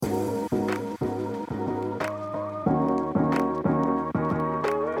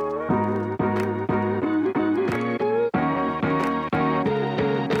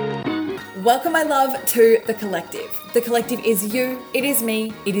Welcome, my love, to The Collective. The Collective is you, it is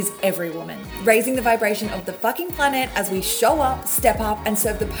me, it is every woman. Raising the vibration of the fucking planet as we show up, step up, and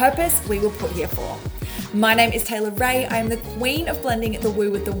serve the purpose we were put here for. My name is Taylor Ray. I am the queen of blending the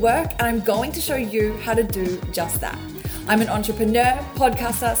woo with the work, and I'm going to show you how to do just that. I'm an entrepreneur,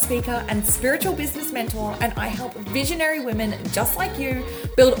 podcaster, speaker, and spiritual business mentor, and I help visionary women just like you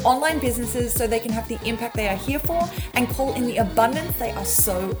build online businesses so they can have the impact they are here for and call in the abundance they are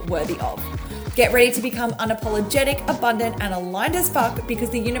so worthy of. Get ready to become unapologetic, abundant, and aligned as fuck because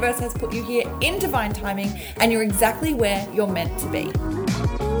the universe has put you here in divine timing and you're exactly where you're meant to be.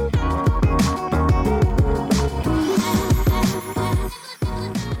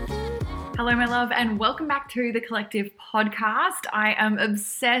 Hello, my love, and welcome back to the Collective podcast. I am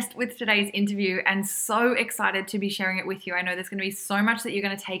obsessed with today's interview and so excited to be sharing it with you. I know there's going to be so much that you're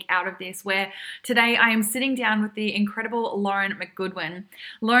going to take out of this, where today I am sitting down with the incredible Lauren McGoodwin.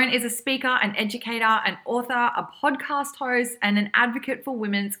 Lauren is a speaker, an educator, an author, a podcast host, and an advocate for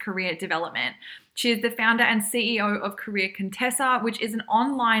women's career development. She is the founder and CEO of Career Contessa, which is an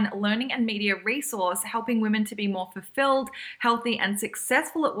online learning and media resource helping women to be more fulfilled, healthy, and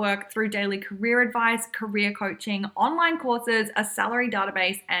successful at work through daily career advice, career coaching, online courses, a salary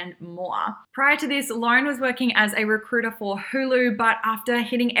database, and more. Prior to this, Lauren was working as a recruiter for Hulu, but after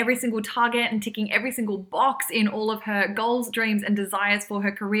hitting every single target and ticking every single box in all of her goals, dreams, and desires for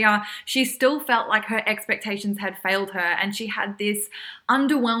her career, she still felt like her expectations had failed her, and she had this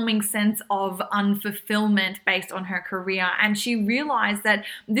underwhelming sense of unfulfillment based on her career. And she realized that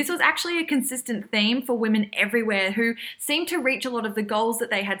this was actually a consistent theme for women everywhere who seemed to reach a lot of the goals that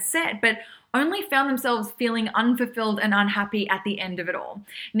they had set, but only found themselves feeling unfulfilled and unhappy at the end of it all.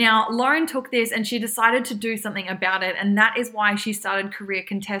 Now, Lauren took this and she decided to do something about it, and that is why she started Career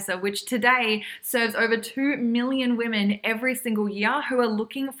Contessa, which today serves over 2 million women every single year who are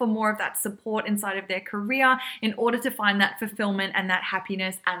looking for more of that support inside of their career in order to find that fulfillment and that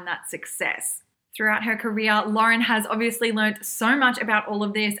happiness and that success. Throughout her career, Lauren has obviously learned so much about all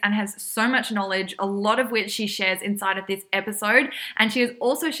of this and has so much knowledge, a lot of which she shares inside of this episode. And she has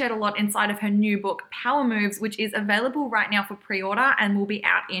also shared a lot inside of her new book, Power Moves, which is available right now for pre-order and will be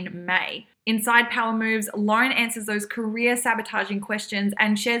out in May. Inside Power Moves, Lauren answers those career sabotaging questions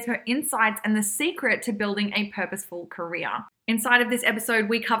and shares her insights and the secret to building a purposeful career. Inside of this episode,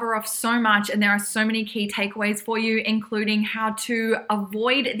 we cover off so much, and there are so many key takeaways for you, including how to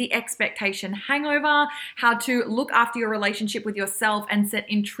avoid the expectation hangover, how to look after your relationship with yourself and set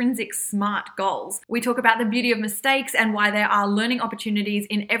intrinsic SMART goals. We talk about the beauty of mistakes and why there are learning opportunities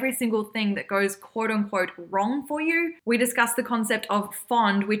in every single thing that goes quote unquote wrong for you. We discuss the concept of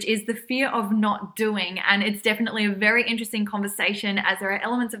FOND, which is the fear of not doing, and it's definitely a very interesting conversation as there are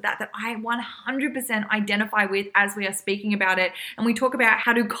elements of that I 100% identify with as we are speaking about it. And we talk about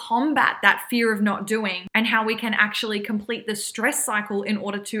how to combat that fear of not doing and how we can actually complete the stress cycle in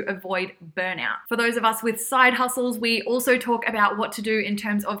order to avoid burnout. For those of us with side hustles, we also talk about what to do in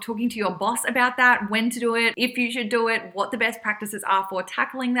terms of talking to your boss about that, when to do it, if you should do it, what the best practices are for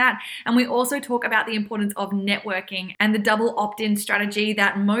tackling that. And we also talk about the importance of networking and the double opt-in strategy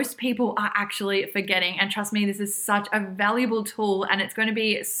that most people are actually forgetting. And trust me, this is such a valuable tool and it's going to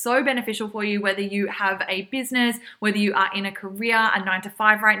be so beneficial for you whether you have a business, whether you are in a career, a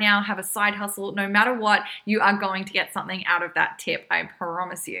 9-to-5 right now, have a side hustle, no matter what, you are going to get something out of that tip, I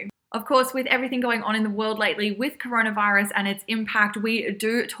promise you. Of course, with everything going on in the world lately with coronavirus and its impact, we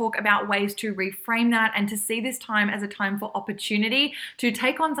do talk about ways to reframe that and to see this time as a time for opportunity to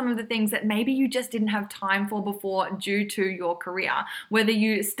take on some of the things that maybe you just didn't have time for before due to your career. Whether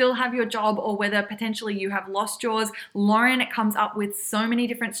you still have your job or whether potentially you have lost yours, Lauren comes up with so many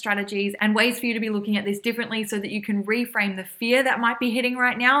different strategies and ways for you to be looking at this differently so that you can reframe the fear that might be hitting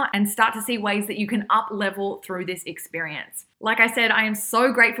right now and start to see ways that you can up level through this experience. Like I said, I am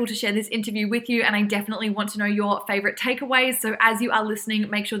so grateful to share this interview with you, and I definitely want to know your favorite takeaways. So as you are listening,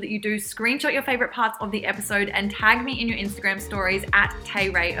 make sure that you do screenshot your favorite parts of the episode and tag me in your Instagram stories at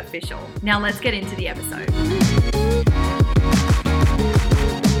TayRayOfficial. Now let's get into the episode.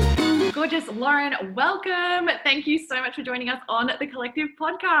 Gorgeous Lauren, welcome. Thank you so much for joining us on the Collective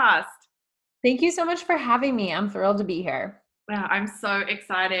podcast. Thank you so much for having me. I'm thrilled to be here. Wow, I'm so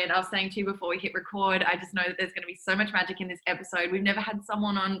excited. I was saying to you before we hit record, I just know that there's going to be so much magic in this episode. We've never had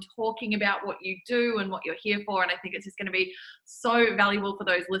someone on talking about what you do and what you're here for, and I think it's just going to be so valuable for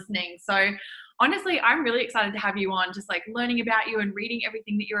those listening. So honestly, I'm really excited to have you on, just like learning about you and reading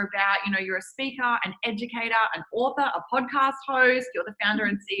everything that you're about. You know, you're a speaker, an educator, an author, a podcast host. You're the founder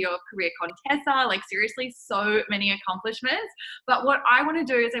and CEO of Career Contessa. Like, seriously, so many accomplishments. But what I want to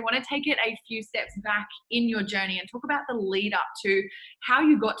do is I want to take it a few steps back in your journey and talk about the lead up to how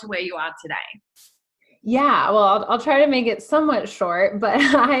you got to where you are today. Yeah, well, I'll try to make it somewhat short, but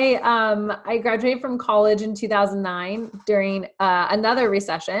I graduated from college in 2009 during another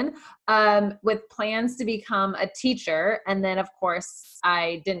recession with plans to become a teacher. And then, of course,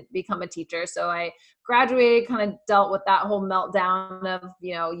 I didn't become a teacher. So I graduated, kind of dealt with that whole meltdown of,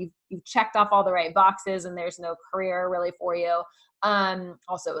 you've checked off all the right boxes and there's no career really for you.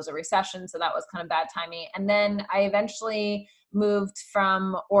 Also, it was a recession, so that was kind of bad timing. And then I eventually moved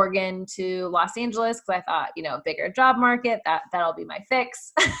from Oregon to Los Angeles because I thought, bigger job market, that'll be my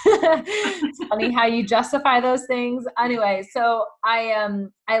fix. It's funny how you justify those things. Anyway, so I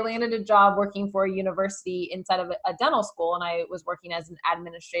landed a job working for a university inside of a dental school, and I was working as an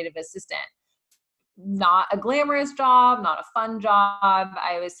administrative assistant. Not a glamorous job, not a fun job.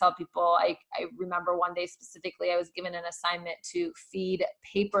 I always tell people, I remember one day specifically, I was given an assignment to feed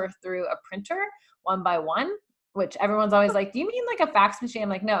paper through a printer one by one, which everyone's always like, do you mean like a fax machine? I'm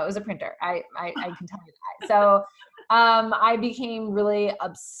like, no, it was a printer. I can tell you that. So I became really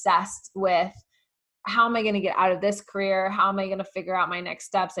obsessed with, how am I going to get out of this career? How am I going to figure out my next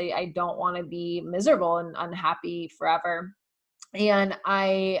steps? I don't want to be miserable and unhappy forever. And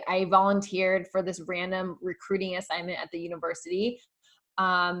I volunteered for this random recruiting assignment at the university,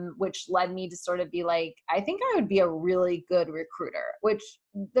 which led me to sort of be like, I think I would be a really good recruiter. Which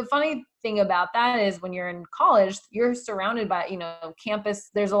the funny thing about that is when you're in college, you're surrounded by, campus.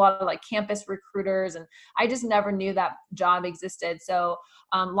 There's a lot of like campus recruiters, and I just never knew that job existed. So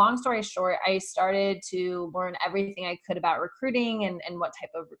long story short, I started to learn everything I could about recruiting and what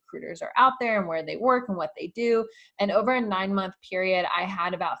type of recruiters are out there and where they work and what they do. And over a 9-month period, I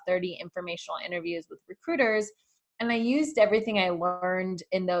had about 30 informational interviews with recruiters. And I used everything I learned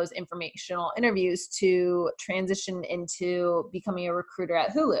in those informational interviews to transition into becoming a recruiter at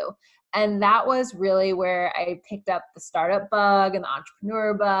Hulu. And that was really where I picked up the startup bug and the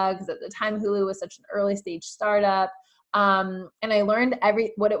entrepreneur bug, because at the time Hulu was such an early stage startup. And I learned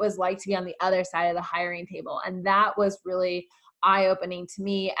what it was like to be on the other side of the hiring table. And that was really eye-opening to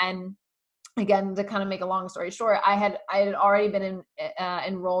me. And again, to kind of make a long story short, I had already been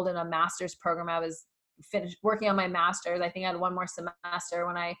enrolled in a master's program. I was finished working on my master's. I think I had one more semester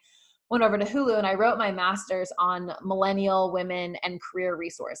when I went over to Hulu, and I wrote my master's on millennial women and career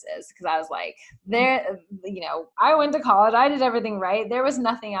resources, because I was like, I went to college, I did everything right. There was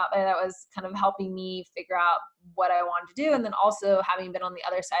nothing out there that was kind of helping me figure out what I wanted to do. And then also, having been on the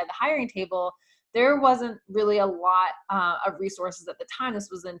other side of the hiring table, there wasn't really a lot of resources at the time. This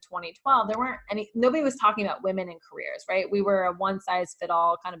was in 2012. There weren't nobody was talking about women in careers, right? We were a one size fit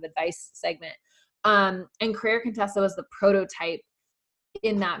all kind of advice segment. And Career Contessa was the prototype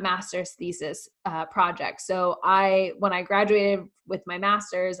in that master's thesis project. So when I graduated with my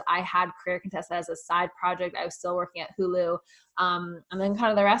master's, I had Career Contessa as a side project. I was still working at Hulu. And then kind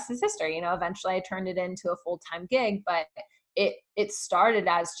of the rest is history. Eventually I turned it into a full-time gig, but it started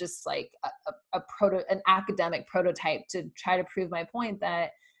as just like an academic prototype to try to prove my point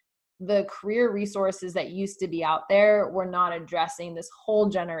that the career resources that used to be out there were not addressing this whole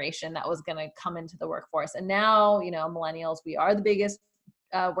generation that was going to come into the workforce. And now, millennials, we are the biggest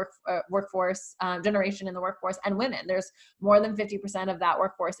workforce generation in the workforce, and women. There's more than 50% of that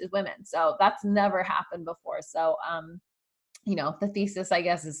workforce is women. So that's never happened before. So, the thesis, I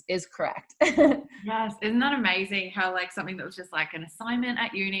guess, is correct. Yes. Isn't that amazing how like something that was just like an assignment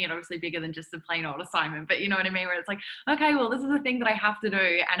at uni, and obviously bigger than just a plain old assignment, but you know what I mean? Where it's like, okay, well, this is the thing that I have to do.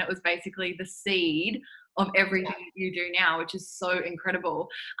 And it was basically the seed of everything that you do now, which is so incredible.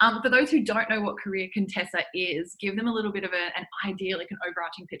 For those who don't know what Career Contessa is, give them a little bit of an idea, like an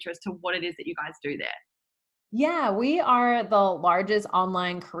overarching picture as to what it is that you guys do there. Yeah, we are the largest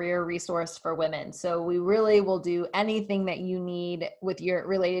online career resource for women. So we really will do anything that you need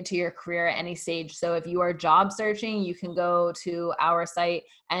related to your career at any stage. So if you are job searching, you can go to our site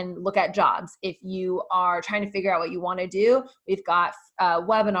and look at jobs. If you are trying to figure out what you want to do, we've got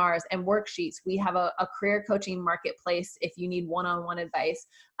webinars and worksheets. We have a career coaching marketplace if you need one-on-one advice.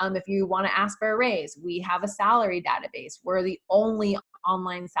 If you want to ask for a raise, we have a salary database. We're the only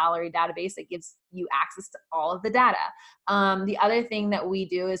online salary database that gives you access to all of the data. The other thing that we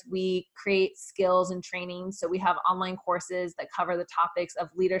do is we create skills and training. So we have online courses that cover the topics of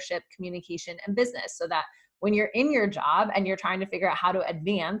leadership, communication, and business, so that when you're in your job and you're trying to figure out how to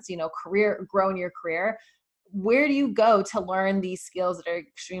advance, grow in your career, where do you go to learn these skills that are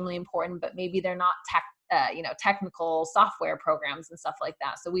extremely important, but maybe they're not technical software programs and stuff like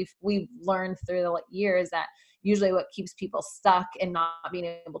that. So we've learned through the years that usually what keeps people stuck and not being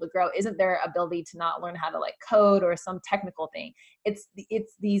able to grow isn't their ability to not learn how to like code or some technical thing. It's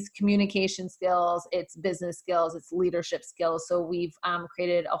these communication skills, it's business skills, it's leadership skills. So we've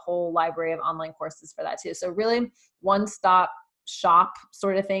created a whole library of online courses for that too. So really one-stop shop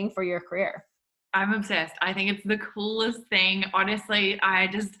sort of thing for your career. I'm obsessed. I think it's the coolest thing. Honestly, I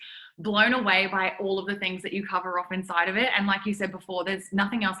just blown away by all of the things that you cover off inside of it. And like you said before, there's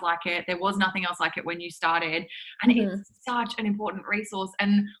nothing else like it. There was nothing else like it when you started. And Mm-hmm. it's such an important resource.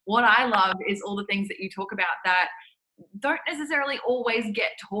 And what I love is all the things that you talk about that don't necessarily always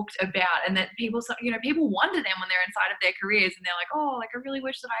get talked about, and that people, people wonder them when they're inside of their careers and they're like, oh, like I really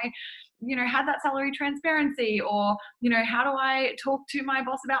wish that I had that salary transparency, or how do I talk to my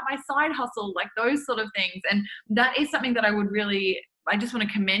boss about my side hustle, like those sort of things. And that is something that I just want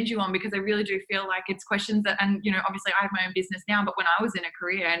to commend you on, because I really do feel like it's questions that, and obviously I have my own business now, but when I was in a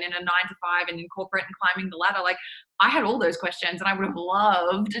career and in a 9 to 5 and in corporate and climbing the ladder, like I had all those questions and I would have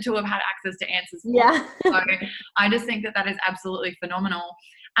loved to have had access to answers. Yeah. So I just think that is absolutely phenomenal.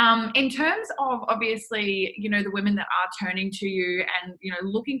 In terms of obviously, the women that are turning to you and,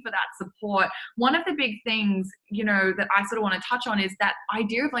 looking for that support, one of the big things, that I sort of want to touch on is that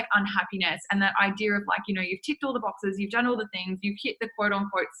idea of like unhappiness, and that idea of like, you've ticked all the boxes, you've done all the things, you've hit the quote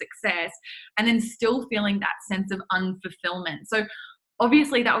unquote success, and then still feeling that sense of unfulfillment. So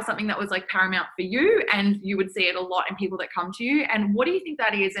obviously that was something that was like paramount for you, and you would see it a lot in people that come to you. And what do you think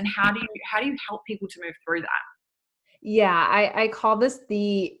that is, and how do you help people to move through that? Yeah, I call this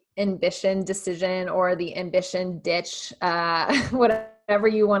the ambition decision or the ambition ditch, whatever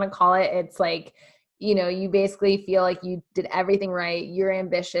you want to call it. It's like, you basically feel like you did everything right. You're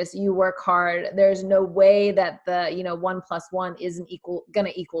ambitious. You work hard. There's no way that the, 1+1 isn't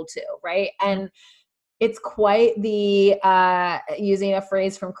gonna equal 2, right? And it's quite the, using a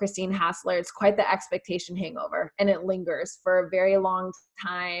phrase from Christine Hassler, it's quite the expectation hangover, and it lingers for a very long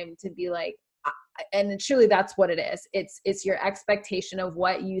time to be like, and truly that's what it is. It's your expectation of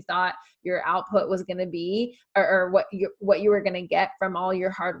what you thought your output was going to be, or what you were going to get from all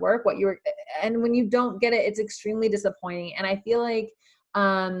your hard work, and when you don't get it, it's extremely disappointing. And I feel like,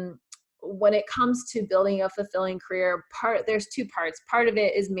 when it comes to building a fulfilling career, there's two parts. Part of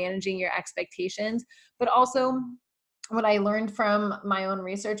it is managing your expectations, but also what I learned from my own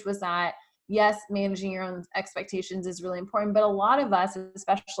research was that yes, managing your own expectations is really important, but a lot of us,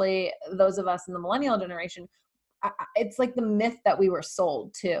 especially those of us in the millennial generation, it's like the myth that we were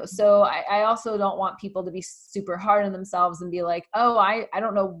sold too. So I also don't want people to be super hard on themselves and be like, oh, I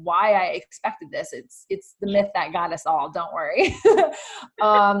don't know why I expected this. It's the myth that got us all. Don't worry.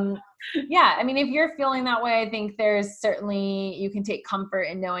 Yeah, I mean, if you're feeling that way, I think there's certainly, you can take comfort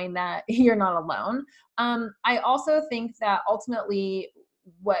in knowing that you're not alone. I also think that ultimately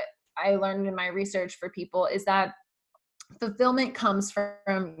what I learned in my research for people is that fulfillment comes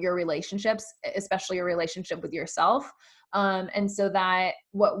from your relationships, especially your relationship with yourself. And so that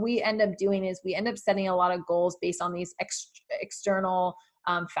what we end up doing is we end up setting a lot of goals based on these external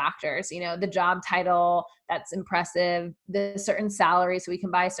factors, the job title that's impressive, the certain salary, so we can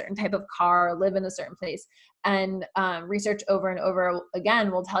buy a certain type of car, live in a certain place. And research over and over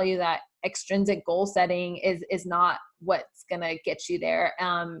again will tell you that extrinsic goal setting is not what's going to get you there.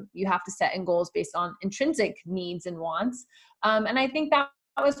 You have to set in goals based on intrinsic needs and wants. And I think that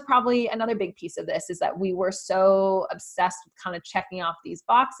was probably another big piece of this, is that we were so obsessed with kind of checking off these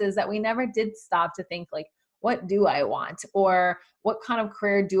boxes that we never did stop to think like, what do I want? Or what kind of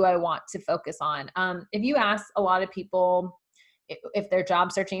career do I want to focus on? If you ask a lot of people, if they're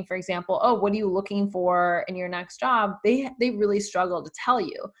job searching, for example, oh, what are you looking for in your next job? They really struggle to tell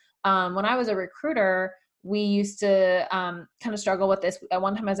you. When I was a recruiter, we used to kind of struggle with this. At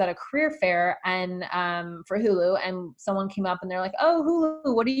one time I was at a career fair and for Hulu, and someone came up and they're like, oh,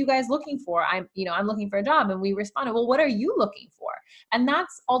 Hulu, what are you guys looking for? I'm looking for a job. And we responded, well, what are you looking for? And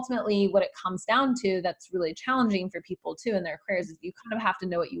that's ultimately what it comes down to. That's really challenging for people too in their careers, is you kind of have to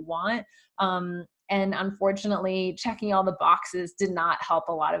know what you want. And unfortunately, checking all the boxes did not help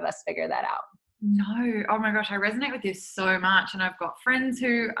a lot of us figure that out. No. Oh my gosh, I resonate with this so much. And I've got friends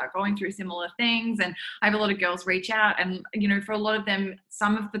who are going through similar things, and I have a lot of girls reach out, and, for a lot of them,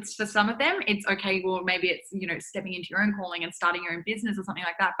 for some of them, it's okay. Well, maybe it's, stepping into your own calling and starting your own business or something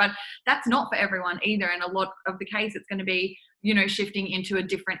like that. But that's not for everyone either. And a lot of the case, it's going to be, shifting into a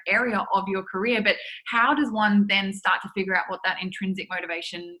different area of your career. But how does one then start to figure out what that intrinsic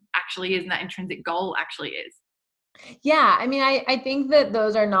motivation actually is and that intrinsic goal actually is? Yeah, I mean, I think that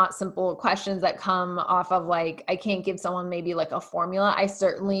those are not simple questions that come off of like, I can't give someone maybe like a formula. I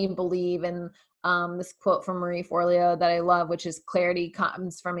certainly believe in this quote from Marie Forleo that I love, which is clarity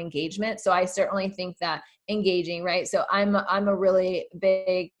comes from engagement. So I certainly think that engaging, right? So I'm a really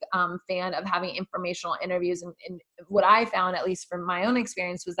big fan of having informational interviews, and what I found, at least from my own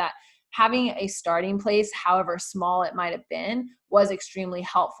experience, was that having a starting place, however small it might have been, was extremely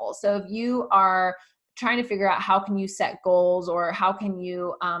helpful. So if you are trying to figure out how can you set goals or how can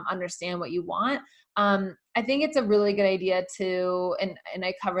you understand what you want, I think it's a really good idea to, and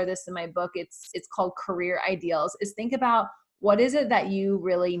I cover this in my book, it's called Career Ideals, is think about what is it that you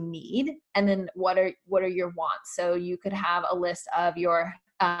really need, and then what are your wants. So you could have a list of your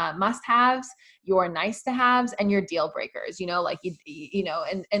must-haves, your nice-to-haves, and your deal breakers. Like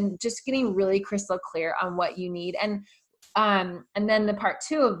and just getting really crystal clear on what you need. And then the part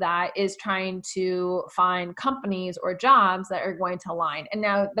two of that is trying to find companies or jobs that are going to align. And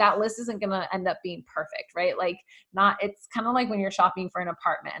now that list isn't going to end up being perfect, right? Like it's kind of like when you're shopping for an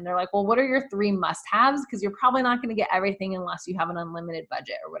apartment and they're like, well, what are your 3 must-haves? Because you're probably not going to get everything unless you have an unlimited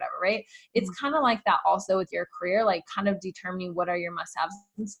budget or whatever, right? It's kind of like that also with your career, like kind of determining what are your must-haves.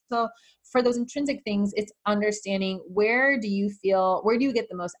 And so for those intrinsic things, it's understanding where do you get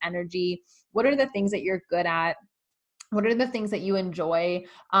the most energy? What are the things that you're good at? What are the things that you enjoy?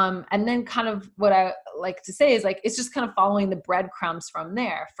 And then kind of what I like to say is like, it's just kind of following the breadcrumbs from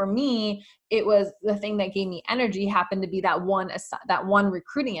there. For me, it was the thing that gave me energy happened to be that one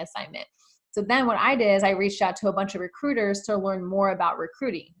recruiting assignment. So then what I did is I reached out to a bunch of recruiters to learn more about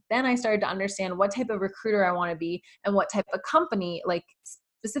recruiting. Then I started to understand what type of recruiter I want to be and what type of company, like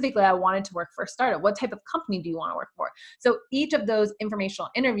specifically I wanted to work for a startup. What type of company do you want to work for? So each of those informational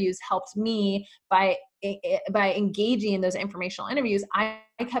interviews helped me by engaging in those informational interviews. I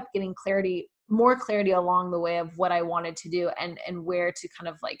kept getting more clarity along the way of what I wanted to do and where to kind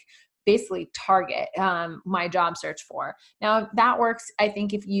of like basically target my job search for. Now that works, I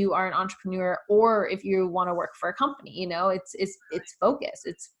think, if you are an entrepreneur or if you want to work for a company. It's focus.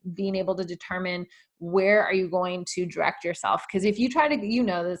 It's being able to determine where are you going to direct yourself. Because if you try to,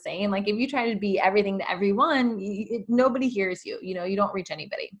 the saying, like if you try to be everything to everyone, nobody hears you. You don't reach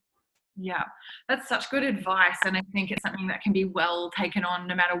anybody. Yeah, that's such good advice. And I think it's something that can be well taken on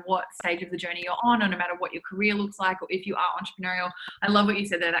no matter what stage of the journey you're on, or no matter what your career looks like, or if you are entrepreneurial. I love what you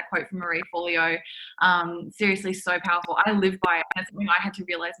said there, that quote from Marie Forleo. Seriously, so powerful. I live by it. And it's something I had to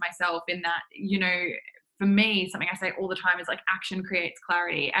realize myself in that, for me, something I say all the time is like action creates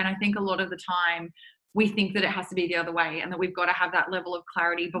clarity. And I think a lot of the time we think that it has to be the other way and that we've got to have that level of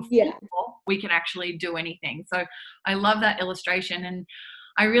clarity before we can actually do anything. So I love that illustration. And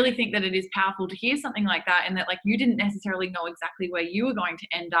I really think that it is powerful to hear something like that, and that like you didn't necessarily know exactly where you were going to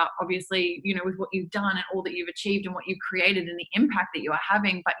end up, obviously, with what you've done and all that you've achieved and what you've created and the impact that you are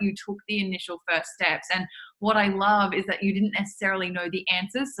having, but you took the initial first steps. And what I love is that you didn't necessarily know the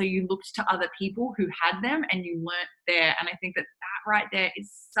answers, so you looked to other people who had them and you learnt there. And I think that right there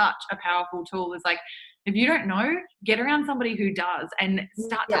is such a powerful tool. It's like, if you don't know, get around somebody who does and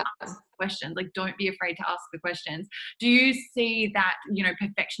start to ask questions. Like, don't be afraid to ask the questions. Do you see that,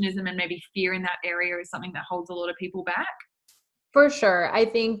 perfectionism and maybe fear in that area is something that holds a lot of people back? For sure. I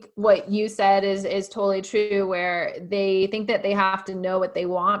think what you said is totally true, where they think that they have to know what they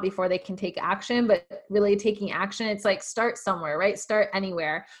want before they can take action, but really taking action, it's like start somewhere, right? Start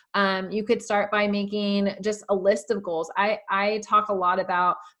anywhere. You could start by making just a list of goals. I talk a lot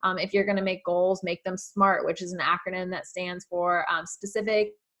about if you're going to make goals, make them SMART, which is an acronym that stands for specific,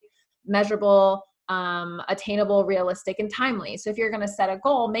 measurable, attainable, realistic, and timely. So if you're going to set a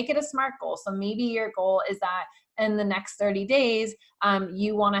goal, make it a SMART goal. So maybe your goal is that in the next 30 days,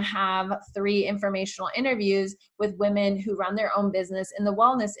 you want to have 3 informational interviews with women who run their own business in the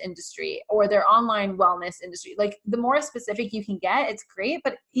wellness industry or their online wellness industry. Like, the more specific you can get, it's great.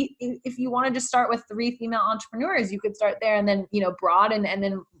 But if you want to just start with 3 female entrepreneurs, you could start there and then, broaden and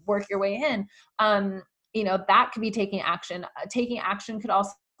then work your way in. That could be taking action. Taking action could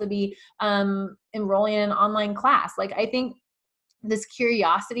also be enrolling in an online class. Like, I think this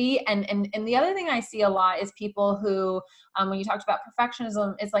curiosity and the other thing I see a lot is people who, when you talked about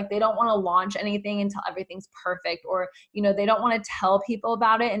perfectionism, it's like they don't want to launch anything until everything's perfect, or, they don't want to tell people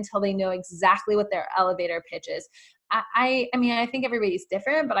about it until they know exactly what their elevator pitch is. I mean, I think everybody's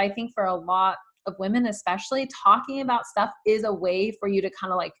different, but I think for a lot of women, especially, talking about stuff is a way for you to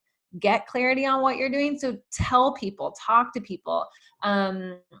kind of like get clarity on what you're doing. So tell people, talk to people.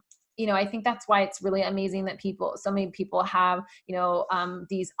 I think that's why it's really amazing that so many people have,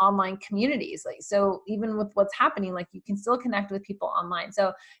 these online communities. Like, so even with what's happening, like you can still connect with people online.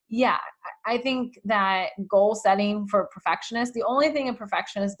 So yeah, I think that goal setting for perfectionists, the only thing a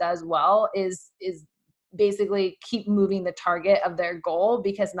perfectionist does well is basically keep moving the target of their goal,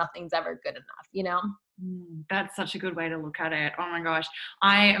 because nothing's ever good enough. That's such a good way to look at it. Oh my gosh.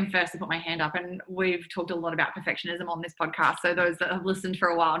 I am first to put my hand up, and we've talked a lot about perfectionism on this podcast. So those that have listened for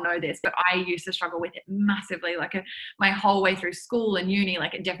a while know this, but I used to struggle with it massively. Like my whole way through school and uni,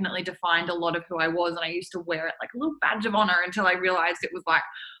 like it definitely defined a lot of who I was. And I used to wear it like a little badge of honor until I realized it was like,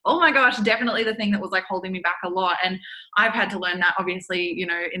 oh my gosh, definitely the thing that was like holding me back a lot. And I've had to learn that obviously,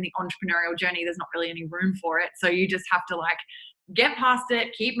 in the entrepreneurial journey, there's not really any room for it. So you just have to like get past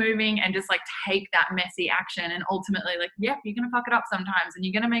it, keep moving, and just like take that messy action. And ultimately, like, yep, you're going to fuck it up sometimes and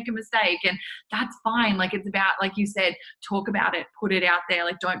you're going to make a mistake, and that's fine. Like, it's about, like you said, talk about it, put it out there.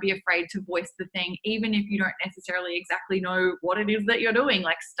 Like, don't be afraid to voice the thing, even if you don't necessarily exactly know what it is that you're doing.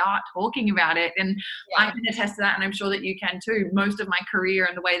 Like, start talking about it. And I can attest to that, and I'm sure that you can too. Most of my career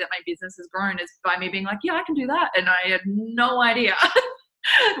and the way that my business has grown is by me being like, yeah, I can do that. And I had no idea.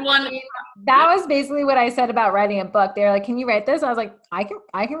 That was basically what I said about writing a book. They're like, can you write this? I was like, I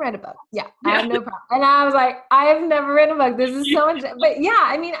can write a book. Yeah, I have no problem. And I was like, I have never written a book. This is so much. But yeah,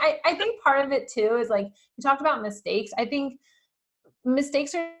 I mean, I think part of it too is like, you talked about mistakes. I think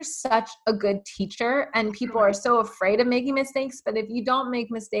mistakes are such a good teacher, and people are so afraid of making mistakes. But if you don't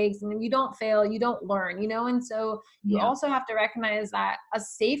make mistakes and if you don't fail, you don't learn, and so you also have to recognize that a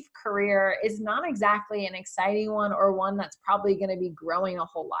safe career is not exactly an exciting one, or one that's probably going to be growing a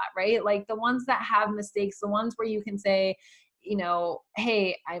whole lot, right? Like the ones that have mistakes, the ones where you can say,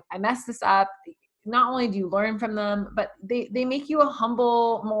 hey, I messed this up. Not only do you learn from them, but they make you a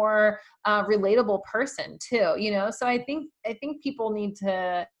humble, more relatable person too, So I think people need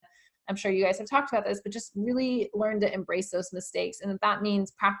to, I'm sure you guys have talked about this, but just really learn to embrace those mistakes. And if that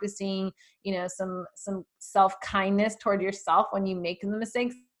means practicing, some self-kindness toward yourself when you make the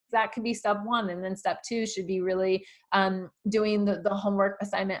mistakes, that could be step one. And then step two should be really doing the homework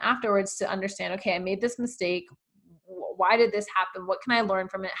assignment afterwards to understand, okay, I made this mistake. Why did this happen? What can I learn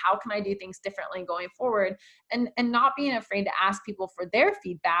from it? How can I do things differently going forward? And not being afraid to ask people for their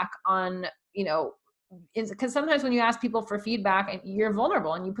feedback on, because sometimes when you ask people for feedback, you're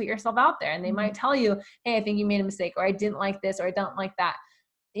vulnerable and you put yourself out there, and they might tell you, hey, I think you made a mistake, or I didn't like this, or I don't like that.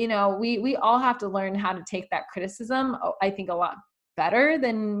 We all have to learn how to take that criticism, I think, a lot better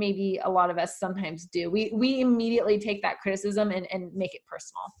than maybe a lot of us sometimes do. We immediately take that criticism and make it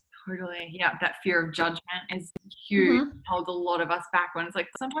personal. Totally. Yeah. That fear of judgment is huge. Holds a lot of us back, when it's like,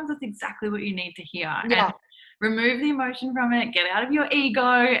 sometimes that's exactly what you need to hear. Yeah. And remove the emotion from it, get out of your ego,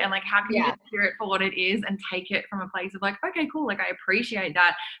 and like, how can you just hear it for what it is and take it from a place of like, okay, cool. Like, I appreciate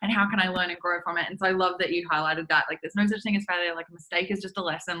that. And how can I learn and grow from it? And so I love that you highlighted that. Like, there's no such thing as failure. Like, a mistake is just a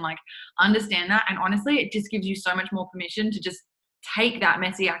lesson. Like, understand that. And honestly, it just gives you so much more permission to just take that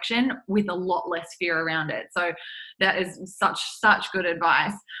messy action with a lot less fear around it. So that is such good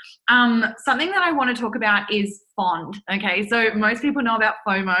advice. Something that I want to talk about is FOND. Okay, so most people know about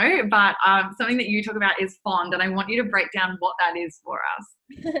FOMO, but something that you talk about is FOND, and I want you to break down what that is for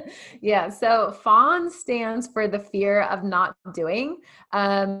us. Yeah, so FOND stands for the fear of not doing.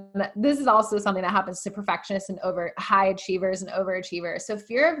 This is also something that happens to perfectionists and high achievers and overachievers. So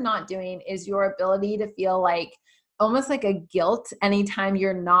fear of not doing is your ability to feel like almost like a guilt anytime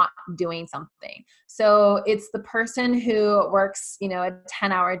you're not doing something. So it's the person who works, a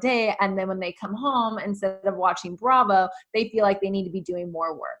 10-hour day, and then when they come home, instead of watching Bravo, they feel like they need to be doing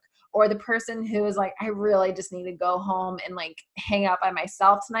more work. Or the person who is like, I really just need to go home and like hang out by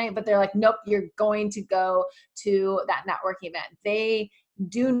myself tonight. But they're like, nope, you're going to go to that networking event. They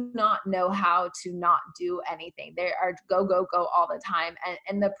do not know how to not do anything. They are go all the time.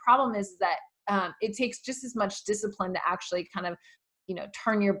 And the problem is that it takes just as much discipline to actually kind of,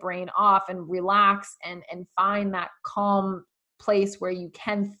 turn your brain off and relax and find that calm place where you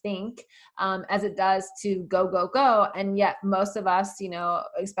can think, as it does to go. And yet most of us,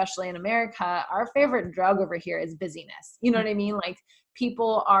 especially in America, our favorite drug over here is busyness. You know what I mean? Like,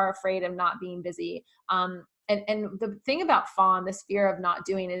 people are afraid of not being busy. And the thing about FOND, this fear of not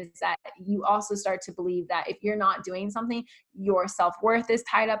doing, is that you also start to believe that if you're not doing something, your self-worth is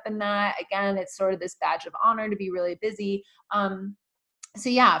tied up in that. Again, it's sort of this badge of honor to be really busy. So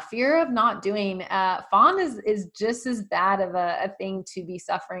yeah, fear of not doing, FOND is just as bad of a thing to be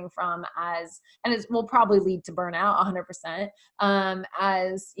suffering from and it will probably lead to burnout 100%,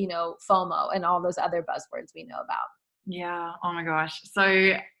 as, FOMO and all those other buzzwords we know about. Yeah. Oh my gosh.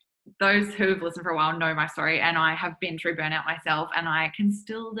 So those who've listened for a while know my story, and I have been through burnout myself, and I can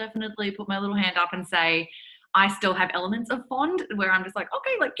still definitely put my little hand up and say I still have elements of fond where I'm just like,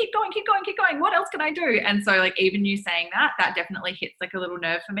 okay, like keep going, keep going, keep going. What else can I do? And so like even you saying that, that definitely hits like a little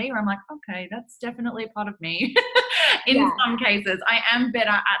nerve for me where I'm like, okay, that's definitely a part of me. In Yeah. some cases, I am better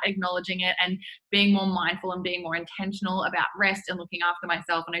at acknowledging it and being more mindful and being more intentional about rest and looking after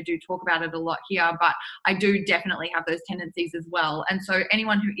myself. And I do talk about it a lot here, but I do definitely have those tendencies as well. And so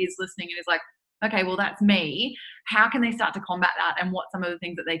anyone who is listening and is like, okay, well, that's me. How can they start to combat that? And what some of the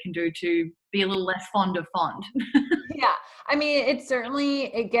things that they can do to be a little less fond of fond? Yeah. I mean,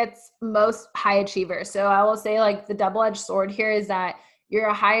 it gets most high achievers. So I will say like the double-edged sword here is that you're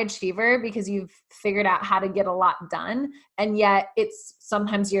a high achiever because you've figured out how to get a lot done. And yet it's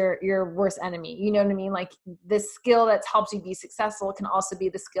sometimes your worst enemy. You know what I mean? Like this skill that helps you be successful can also be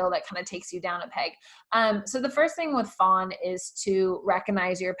the skill that kind of takes you down a peg. So the first thing with fawn is to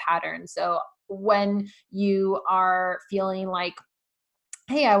recognize your pattern. So when you are feeling like,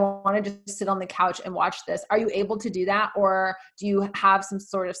 hey, I want to just sit on the couch and watch this. Are you able to do that? Or do you have some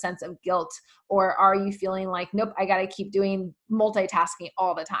sort of sense of guilt? Or are you feeling like, nope, I got to keep doing multitasking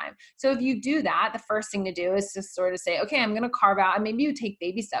all the time? So if you do that, the first thing to do is to sort of say, okay, I'm going to carve out, and maybe you take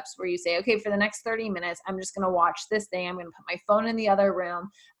baby steps where you say, okay, for the next 30 minutes, I'm just going to watch this thing. I'm going to put my phone in the other room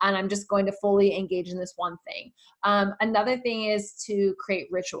and I'm just going to fully engage in this one thing. Another thing is to create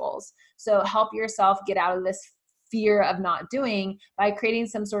rituals. So help yourself get out of this fear of not doing by creating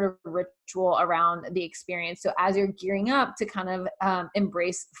some sort of ritual around the experience. So as you're gearing up to kind of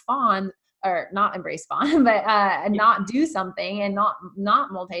embrace fawn, or not embrace fawn, but not do something and not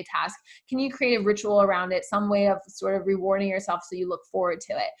multitask, can you create a ritual around it, some way of sort of rewarding yourself so you look forward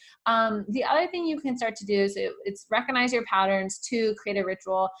to it? The other thing you can start to do is it's recognize your patterns, to create a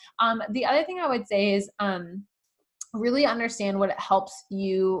ritual. The other thing I would say is really understand what it helps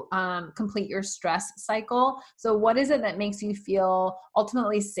you complete your stress cycle. So what is it that makes you feel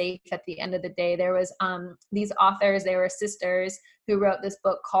ultimately safe at the end of the day? There was these authors, they were sisters who wrote this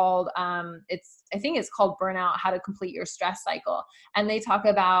book called, I think it's called Burnout, How to Complete Your Stress Cycle. And they talk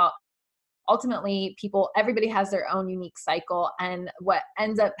about ultimately everybody has their own unique cycle, and what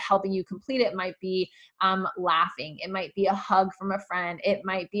ends up helping you complete it might be laughing, it might be a hug from a friend, it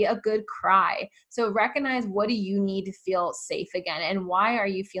might be a good cry. So recognize, what do you need to feel safe again, and why are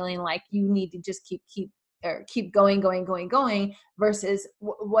you feeling like you need to just keep going versus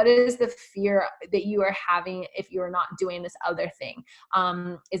what is the fear that you are having if you're not doing this other thing?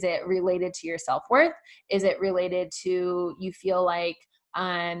 Is it related to your self-worth? Is it related to, you feel like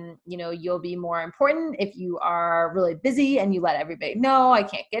you'll be more important if you are really busy and you let everybody know, I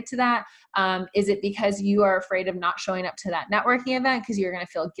can't get to that? Is it because you are afraid of not showing up to that networking event because you're going to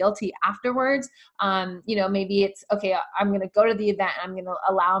feel guilty afterwards? Maybe it's, okay, I'm going to go to the event and I'm going to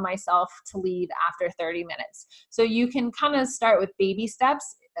allow myself to leave after 30 minutes. So you can kind of start with baby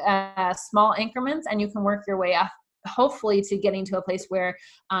steps, small increments, and you can work your way up, hopefully, to getting to a place where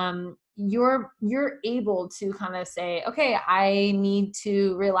you're able to kind of say, okay, I need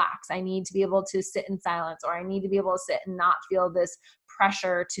to relax, I need to be able to sit in silence, or I need to be able to sit and not feel this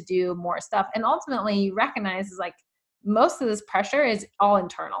pressure to do more stuff. And ultimately you recognize is like most of this pressure is all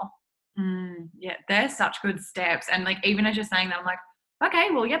internal. Yeah, they're such good steps. And like, even as you're saying that, I'm like, okay,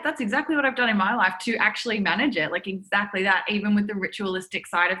 well, yep, that's exactly what I've done in my life to actually manage it. Like exactly that. Even with the ritualistic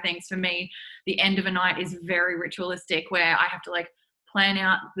side of things, for me, the end of a night is very ritualistic, where I have to like plan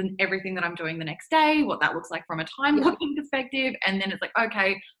out everything that I'm doing the next day, what that looks like from a time blocking perspective. And then it's like,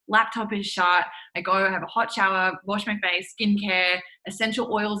 okay, laptop is shut. I go have a hot shower, wash my face, skincare,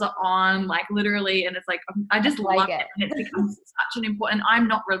 essential oils are on, like literally. And it's like, I just love it. And it becomes such an important, I'm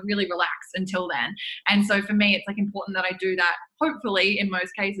not really relaxed until then. And so for me, it's like important that I do that, hopefully in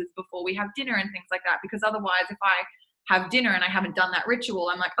most cases, before we have dinner and things like that. Because otherwise, if I have dinner and I haven't done that ritual,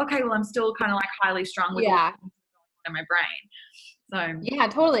 I'm like, okay, well, I'm still kind of like highly strung with all the things going on in my brain. So yeah,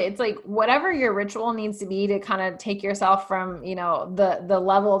 totally. It's like whatever your ritual needs to be to kind of take yourself from, the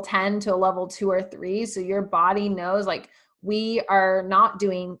level 10 to a level 2 or 3. So your body knows, like, we are not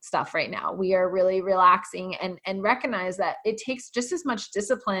doing stuff right now. We are really relaxing, and recognize that it takes just as much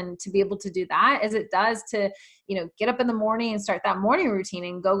discipline to be able to do that as it does to, get up in the morning and start that morning routine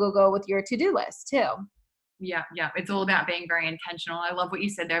and go with your to-do list too. Yeah. It's all about being very intentional. I love what you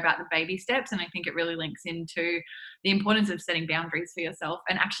said there about the baby steps. And I think it really links into the importance of setting boundaries for yourself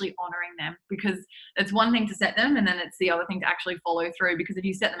and actually honoring them, because it's one thing to set them and then it's the other thing to actually follow through. Because if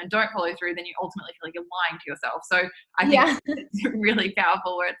you set them and don't follow through, then you ultimately feel like you're lying to yourself. So I think it's really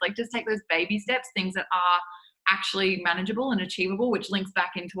powerful, where it's like, just take those baby steps, things that are actually manageable and achievable, which links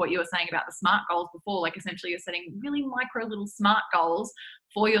back into what you were saying about the SMART goals before. Like essentially you're setting really micro little SMART goals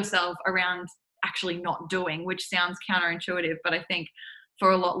for yourself around actually not doing, which sounds counterintuitive, but I think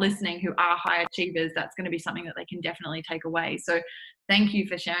for a lot listening who are high achievers, that's going to be something that they can definitely take away. So thank you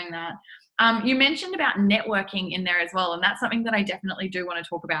for sharing that. You mentioned about networking in there as well, and that's something that I definitely do want to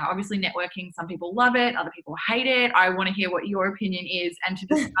talk about. Obviously, networking, some people love it, other people hate it. I want to hear what your opinion is and to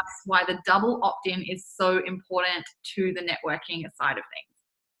discuss why the double opt-in is so important to the networking side of things.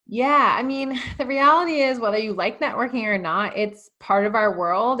 Yeah, I mean, the reality is whether you like networking or not, it's part of our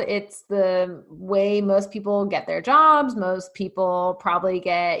world. It's the way most people get their jobs. Most people probably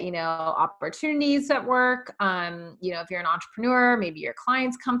get, opportunities at work. If you're an entrepreneur, maybe your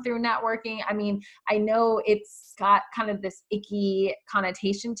clients come through networking. I mean, I know it's got kind of this icky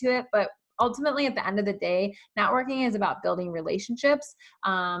connotation to it, but ultimately at the end of the day, networking is about building relationships.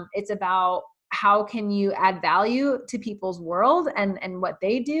 It's about how can you add value to people's world and what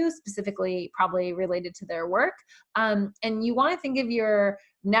they do, specifically probably related to their work. And you want to think of your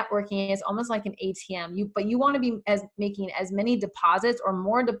networking as almost like an ATM. But you want to be making as many deposits or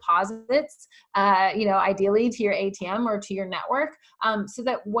more deposits, ideally to your ATM or to your network, so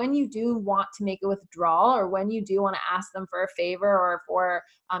that when you do want to make a withdrawal or when you do want to ask them for a favor or for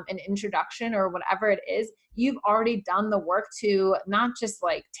an introduction or whatever it is, you've already done the work to not just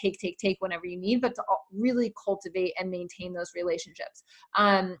like take whenever you need, but to really cultivate and maintain those relationships.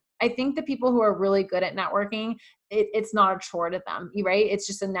 I think the people who are really good at networking, it's not a chore to them, right? It's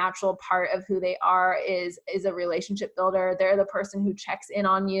just a natural part of who they are is a relationship builder. They're the person who checks in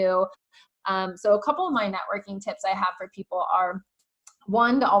on you. So a couple of my networking tips I have for people are,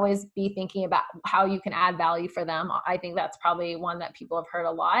 one, to always be thinking about how you can add value for them. I think that's probably one that people have heard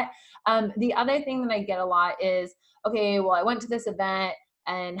a lot. The other thing that I get a lot is, okay, well, I went to this event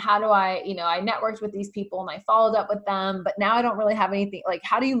and how do I networked with these people and I followed up with them, but now I don't really have anything. Like,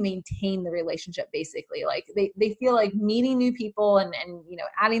 how do you maintain the relationship basically? Like they feel like meeting new people and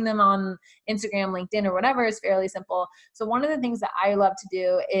adding them on Instagram, LinkedIn, or whatever is fairly simple. So one of the things that I love to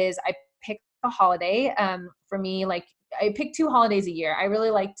do is I pick a holiday. For me, like, I pick 2 holidays a year. I really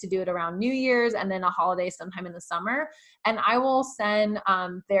like to do it around New Year's and then a holiday sometime in the summer. And I will send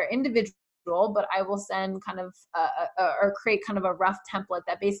their individual, but I will send kind of or create kind of a rough template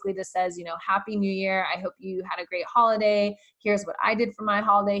that basically just says, Happy New Year. I hope you had a great holiday. Here's what I did for my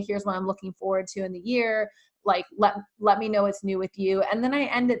holiday. Here's what I'm looking forward to in the year. Like, let me know what's new with you. And then I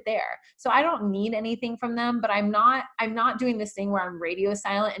end it there. So I don't need anything from them, but I'm not doing this thing where I'm radio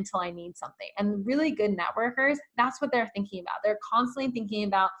silent until I need something. And really good networkers, that's what they're thinking about. They're constantly thinking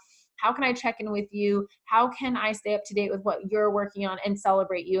about, how can I check in with you? How can I stay up to date with what you're working on and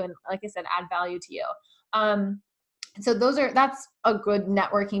celebrate you? And like I said, add value to you. So that's a good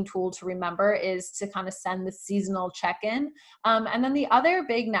networking tool to remember, is to kind of send the seasonal check-in. And then the other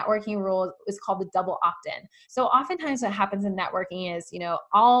big networking rule is called the double opt-in. So oftentimes what happens in networking is,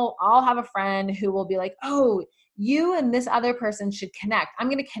 I'll have a friend who will be like, oh, you and this other person should connect. I'm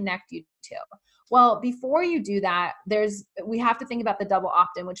going to connect you two. Well, before you do that, we have to think about the double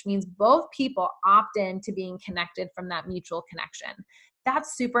opt-in, which means both people opt in to being connected from that mutual connection.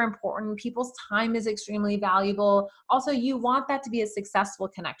 That's super important. People's time is extremely valuable. Also, you want that to be a successful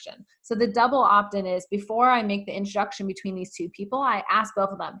connection. So the double opt-in is, before I make the introduction between these two people, I ask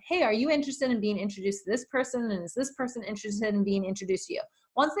both of them, hey, are you interested in being introduced to this person? And is this person interested in being introduced to you?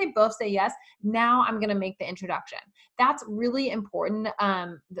 Once they both say yes, now I'm going to make the introduction. That's really important.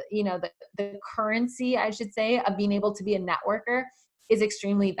 The currency, I should say, of being able to be a networker is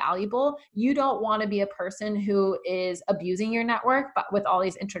extremely valuable. You don't want to be a person who is abusing your network, but with all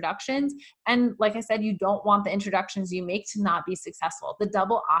these introductions. And like I said, you don't want the introductions you make to not be successful. The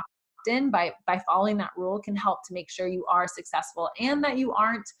double opt-in, by following that rule, can help to make sure you are successful and that you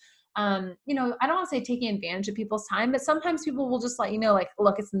aren't, I don't want to say taking advantage of people's time, but sometimes people will just let you know, like,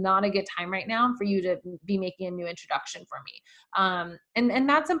 look, it's not a good time right now for you to be making a new introduction for me. And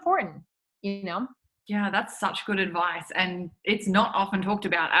that's important, Yeah, that's such good advice. And it's not often talked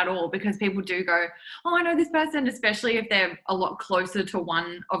about at all, because people do go, oh, I know this person, especially if they're a lot closer to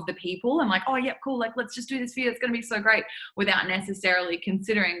one of the people. I'm like, oh, yeah, cool. Like, let's just do this for you. It's going to be so great, without necessarily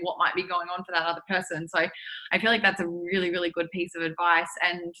considering what might be going on for that other person. So I feel like that's a really, really good piece of advice.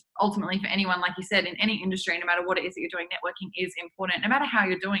 And ultimately, for anyone, like you said, in any industry, no matter what it is that you're doing, networking is important, no matter how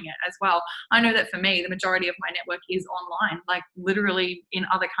you're doing it as well. I know that for me, the majority of my network is online, like literally in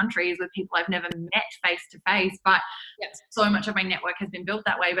other countries with people I've never met face to face, but yes, so much of my network has been built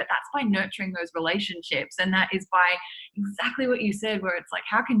that way. But that's by nurturing those relationships, and that is by exactly what you said, where it's like,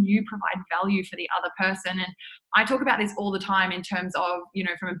 how can you provide value for the other person? And I talk about this all the time in terms of, you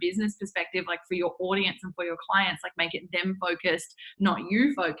know, from a business perspective, like for your audience and for your clients, like make it them focused, not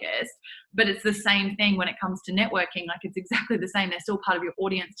you focused. But it's the same thing when it comes to networking. Like it's exactly the same. They're still part of your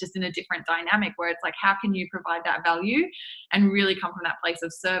audience, just in a different dynamic, where it's like, how can you provide that value and really come from that place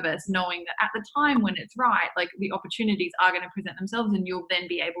of service, knowing that at the time when it's right, like the opportunities are going to present themselves, and you'll then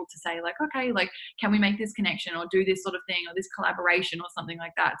be able to say like, okay, like, can we make this connection or do this sort of thing or this collaboration or something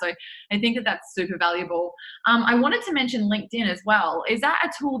like that. So I think that that's super valuable. I wanted to mention LinkedIn as well. Is that a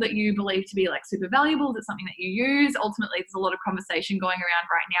tool that you believe to be like super valuable? Is it something that you use? Ultimately, there's a lot of conversation going around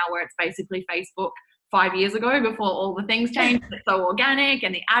right now where it's basically Facebook 5 years ago before all the things changed. It's so organic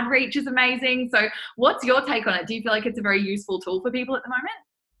and the ad reach is amazing. So what's your take on it? Do you feel like it's a very useful tool for people at the moment?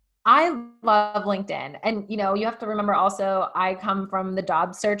 I love LinkedIn. And, you know, you have to remember also, I come from the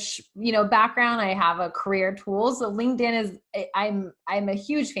job search, you know, background. I have a career tool. So LinkedIn is, I'm a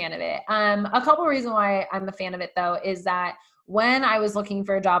huge fan of it. A couple of reasons why I'm a fan of it though, is that when I was looking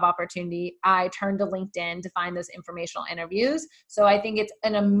for a job opportunity, I turned to LinkedIn to find those informational interviews. So I think it's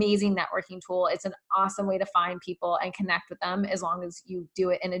an amazing networking tool. It's an awesome way to find people and connect with them, as long as you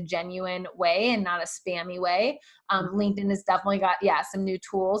do it in a genuine way and not a spammy way. LinkedIn has definitely got, some new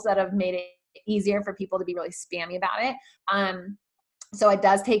tools that have made it easier for people to be really spammy about it. So it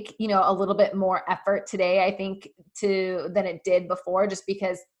does take, you know, a little bit more effort today, I think, than it did before, just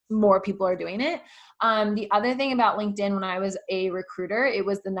because more people are doing it. The other thing about LinkedIn, when I was a recruiter, it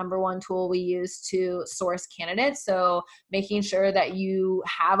was the number one tool we used to source candidates. So making sure that you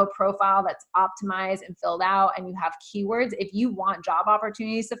have a profile that's optimized and filled out, and you have keywords. If you want job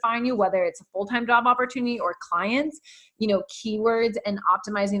opportunities to find you, whether it's a full-time job opportunity or clients, you know, keywords and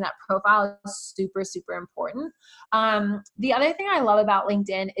optimizing that profile is super, super important. The other thing I love about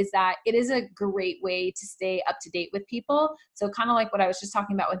LinkedIn is that it is a great way to stay up to date with people. So kind of like what I was just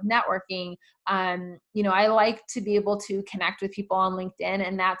talking about with networking, you know, I like to be able to connect with people on LinkedIn,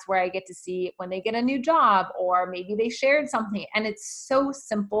 and that's where I get to see when they get a new job, or maybe they shared something. And it's so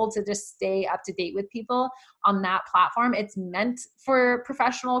simple to just stay up to date with people on that platform. It's meant for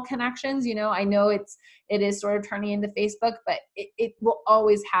professional connections. You know, I know it is sort of turning into Facebook, but it will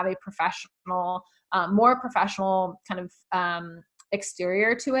always have a professional, more professional kind of,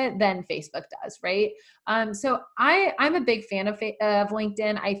 exterior to it than Facebook does, right? So I'm a big fan of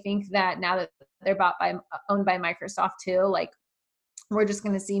LinkedIn. I think that now that they're owned by Microsoft too, like we're just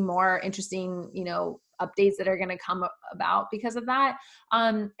going to see more interesting, you know, updates that are going to come about because of that.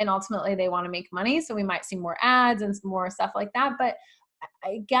 And ultimately they want to make money. So we might see more ads and more stuff like that. But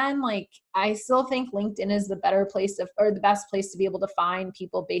again, like I still think LinkedIn is the better place or the best place to be able to find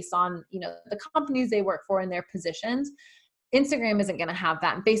people based on, you know, the companies they work for and their positions. Instagram isn't going to have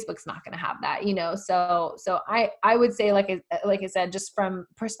that, and Facebook's not going to have that, you know? So I would say, like I said, just from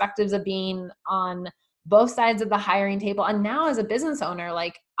perspectives of being on both sides of the hiring table. And now as a business owner,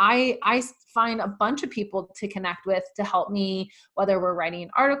 like I find a bunch of people to connect with to help me, whether we're writing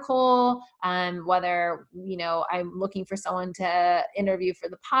an article, whether, you know, I'm looking for someone to interview for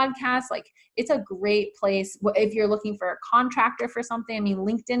the podcast. Like it's a great place. If you're looking for a contractor for something, I mean,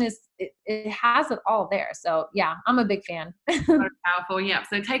 LinkedIn it has it all there. So yeah, I'm a big fan. So powerful. Yeah.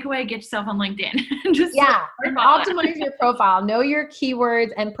 So takeaway, get yourself on LinkedIn. Just and optimize your profile, know your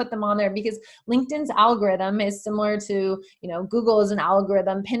keywords and put them on there, because LinkedIn's algorithm is similar to, you know, Google is an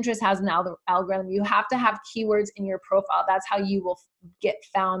algorithm. Pinterest has an algorithm. You have to have keywords in your profile. That's how you will get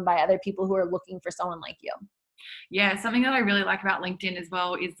found by other people who are looking for someone like you. Yeah, something that I really like about LinkedIn as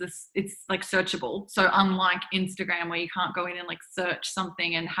well is it's like searchable. So unlike Instagram, where you can't go in and like search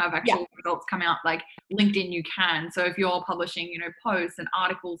something and have actual results come out, like LinkedIn you can. So if you're publishing, you know, posts and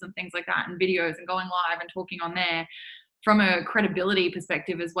articles and things like that and videos and going live and talking on there, from a credibility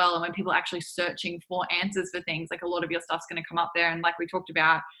perspective as well, and when people are actually searching for answers for things, like a lot of your stuff's going to come up there. And like we talked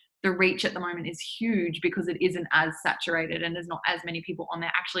about, the reach at the moment is huge because it isn't as saturated and there's not as many people on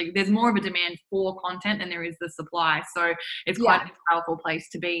there. Actually, there's more of a demand for content than there is the supply. So it's quite a powerful place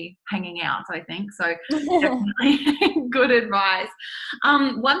to be hanging out, I think. So definitely good advice.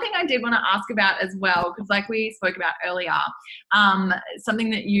 One thing I did want to ask about as well, because like we spoke about earlier,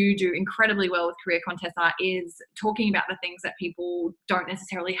 something that you do incredibly well with Career Contessa is talking about the things that people don't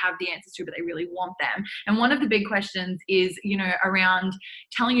necessarily have the answers to, but they really want them. And one of the big questions is, you know, around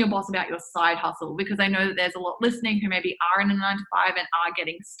telling your boss about your side hustle, because I know that there's a lot listening who maybe are in a 9 to 5 and are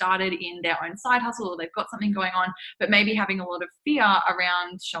getting started in their own side hustle, or they've got something going on, but maybe having a lot of fear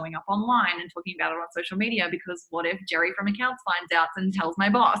around showing up online and talking about it on social media, because what if Jerry from accounts finds out and tells my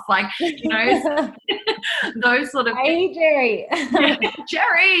boss? Like, you know, those sort of things. Hey, Jerry.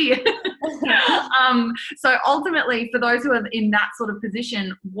 Jerry. So ultimately, for those who are in that sort of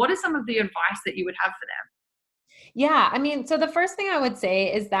position, what is some of the advice that you would have for them? Yeah, I mean, so the first thing I would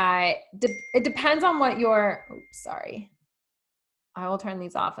say is that it depends on what your, oops, sorry, I will turn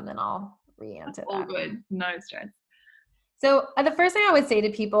these off and then I'll re-enter All that. good. No stress. So the first thing I would say to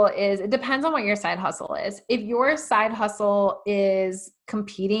people is it depends on what your side hustle is. If your side hustle is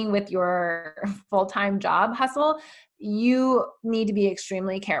competing with your full-time job hustle, you need to be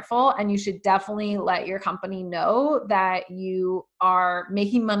extremely careful, and you should definitely let your company know that you are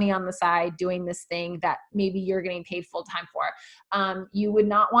making money on the side doing this thing that maybe you're getting paid full-time for. You would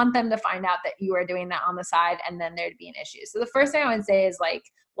not want them to find out that you are doing that on the side and then there'd be an issue. So the first thing I would say is like,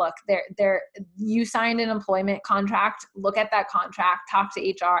 look, you signed an employment contract, look at that contract, talk to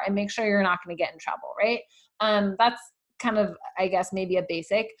HR, and make sure you're not going to get in trouble, right? That's kind of, I guess, maybe a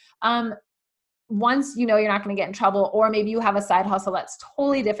basic. Once you know you're not going to get in trouble, or maybe you have a side hustle that's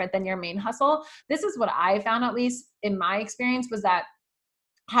totally different than your main hustle, this is what I found, at least in my experience, was that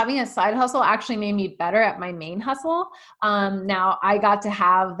having a side hustle actually made me better at my main hustle. Now I got to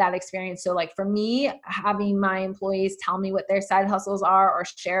have that experience. So like for me, having my employees tell me what their side hustles are or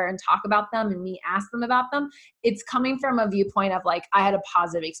share and talk about them and me ask them about them, it's coming from a viewpoint of like, I had a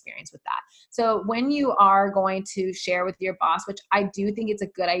positive experience with that. So when you are going to share with your boss, which I do think it's a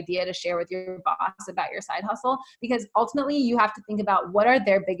good idea to share with your boss about your side hustle, because ultimately you have to think about what are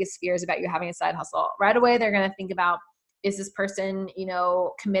their biggest fears about you having a side hustle. Right away, they're going to think about, is this person,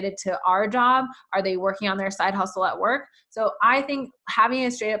 committed to our job? Are they working on their side hustle at work? So I think having a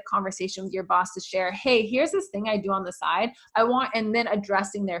straight up conversation with your boss to share, hey, here's this thing I do on the side. And then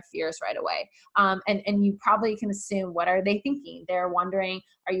addressing their fears right away. And you probably can assume, what are they thinking? They're wondering,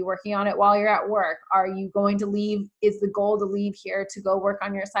 are you working on it while you're at work? Are you going to leave? Is the goal to leave here to go work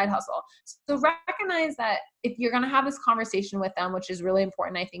on your side hustle? So recognize that if you're going to have this conversation with them, which is really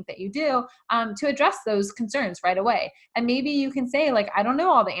important, I think that you do, to address those concerns right away. And maybe you can say, like, I don't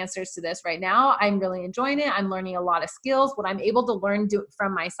know all the answers to this right now. I'm really enjoying it. I'm learning a lot of skills. What I'm able to learn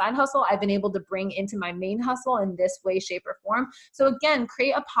from my side hustle, I've been able to bring into my main hustle in this way, shape, or form. So again,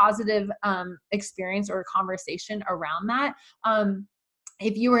 create a positive experience or conversation around that.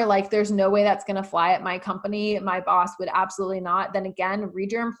 If you were like, there's no way that's going to fly at my company, my boss would absolutely not, then again,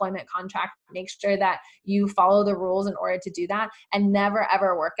 read your employment contract, make sure that you follow the rules in order to do that, and never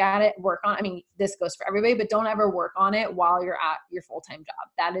ever I mean, this goes for everybody, but don't ever work on it while you're at your full-time job.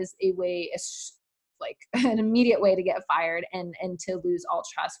 That is like an immediate way to get fired and to lose all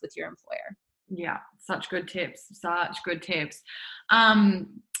trust with your employer. Yeah, such good tips. Such good tips.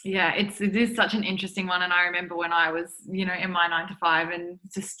 Yeah, it is such an interesting one. And I remember when I was, in my 9 to 5 and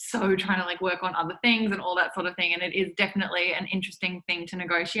just so trying to like work on other things and all that sort of thing. And it is definitely an interesting thing to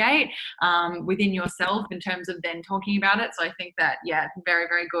negotiate within yourself in terms of then talking about it. So I think that, yeah, very,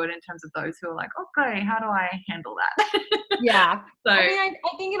 very good in terms of those who are like, okay, how do I handle that? Yeah. So I mean,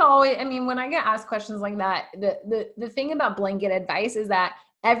 I think it always, I mean, when I get asked questions like that, the thing about blanket advice is that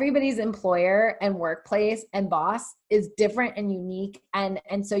everybody's employer and workplace and boss is different and unique.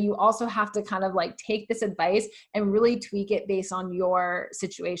 And so you also have to kind of like take this advice and really tweak it based on your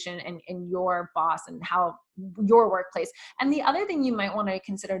situation and your boss and how your workplace. And the other thing you might want to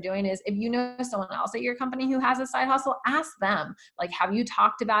consider doing is, if you know someone else at your company who has a side hustle, ask them, like, have you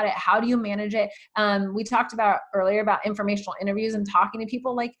talked about it? How do you manage it? We talked about earlier about informational interviews and talking to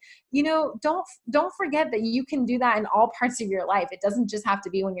people. Like, don't forget that you can do that in all parts of your life. It doesn't just have to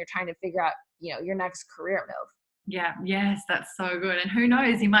be when you're trying to figure out, your next career move. yeah, yes, that's so good. And who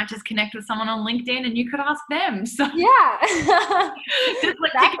knows, you might just connect with someone on LinkedIn and you could ask them. So Yeah. just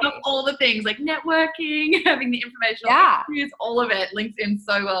like Exactly. ticking off all the things, like networking, having the information, Yeah. all of it links in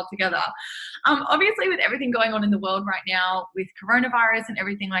so well together. Obviously, with everything going on in the world right now with coronavirus and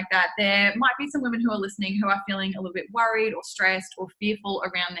everything like that, there might be some women who are listening who are feeling a little bit worried or stressed or fearful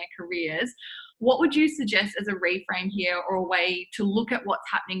around their careers. What would you suggest as a reframe here, or a way to look at what's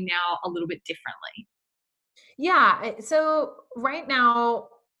happening now a little bit differently? Yeah. So right now,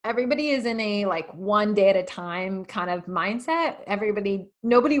 everybody is in a like one day at a time kind of mindset.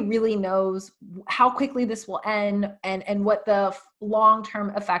 Nobody really knows how quickly this will end and what the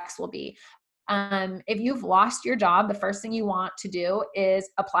long-term effects will be. If you've lost your job, the first thing you want to do is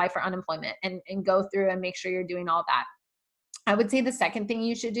apply for unemployment and go through and make sure you're doing all that. I would say the second thing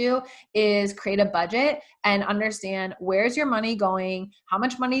you should do is create a budget and understand, where's your money going? How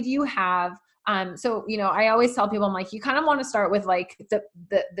much money do you have? So, I always tell people, I'm like, you kind of want to start with like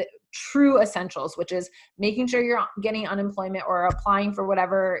the true essentials, which is making sure you're getting unemployment or applying for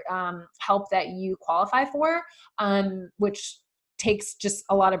whatever help that you qualify for, which takes just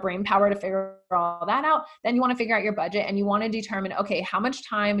a lot of brain power to figure all that out. Then you want to figure out your budget and you want to determine, okay, how much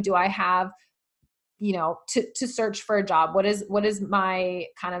time do I have to search for a job? What is my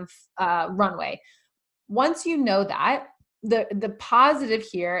kind of runway? once you know that, the positive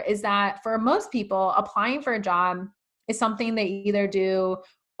here is that for most people, applying for a job is something they either do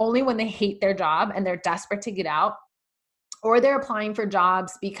only when they hate their job and they're desperate to get out, or they're applying for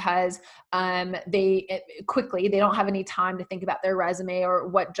jobs because they don't have any time to think about their resume or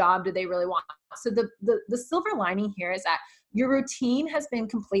what job do they really want. So the silver lining here is that your routine has been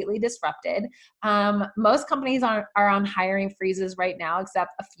completely disrupted. Most companies are on hiring freezes right now,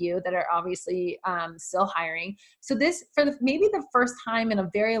 except a few that are obviously still hiring. So this, for maybe the first time in a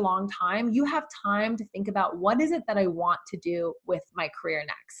very long time, you have time to think about, what is it that I want to do with my career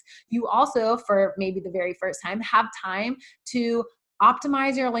next. You also, for maybe the very first time, have time to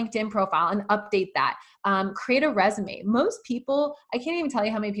optimize your LinkedIn profile and update that. Create a resume. Most people, I can't even tell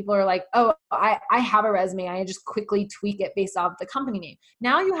you how many people are like, oh, I have a resume. I just quickly tweak it based off the company name.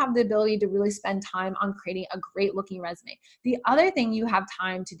 Now you have the ability to really spend time on creating a great looking resume. The other thing you have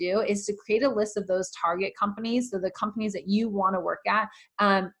time to do is to create a list of those target companies, so the companies that you want to work at,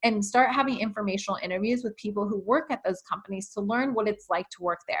 and start having informational interviews with people who work at those companies to learn what it's like to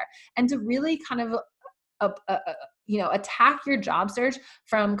work there, and to really kind of attack your job search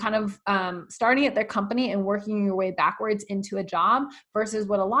from kind of starting at their company and working your way backwards into a job, versus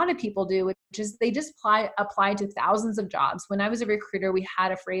what a lot of people do, which is they just apply to thousands of jobs. When I was a recruiter, we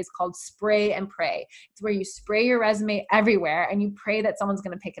had a phrase called spray and pray. It's where you spray your resume everywhere and you pray that someone's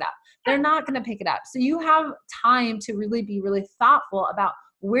going to pick it up. They're not going to pick it up. So you have time to really be really thoughtful about,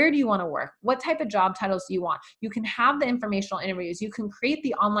 where do you want to work? What type of job titles do you want? You can have the informational interviews. You can create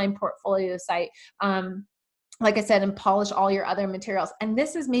the online portfolio site. Like I said, and polish all your other materials. And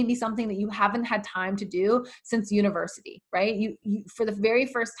this is maybe something that you haven't had time to do since university, right? You for the very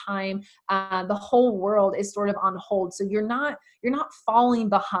first time, the whole world is sort of on hold. So you're not falling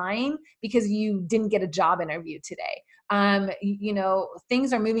behind because you didn't get a job interview today.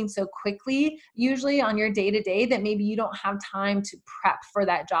 Things are moving so quickly usually on your day to day that maybe you don't have time to prep for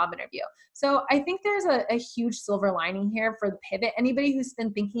that job interview. So I think there's a huge silver lining here for the pivot. Anybody who's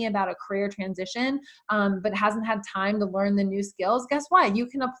been thinking about a career transition, but hasn't had time to learn the new skills, guess what? You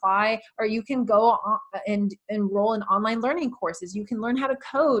can apply, or you can go and enroll in online learning courses. You can learn how to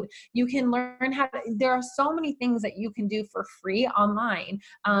code. You can learn there are so many things that you can do for free online.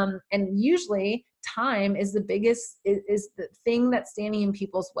 And usually time is the biggest, is the thing that's standing in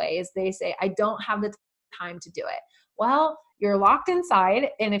people's way, is they say, I don't have the time to do it. Well, you're locked inside.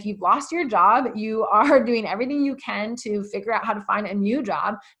 And if you've lost your job, you are doing everything you can to figure out how to find a new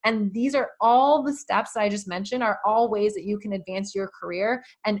job. And these are all the steps I just mentioned, are all ways that you can advance your career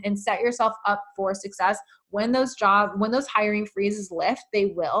and set yourself up for success when those hiring freezes lift. They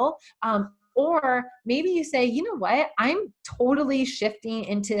will. Or maybe you say, you know what, I'm totally shifting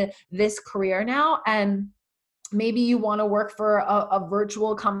into this career now, and maybe you want to work for a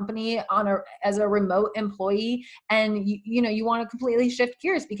virtual company as a remote employee, and you want to completely shift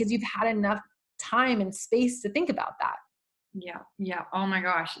gears because you've had enough time and space to think about that. Yeah. Oh my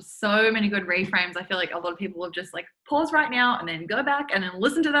gosh. So many good reframes. I feel like a lot of people have just like pause right now and then go back and then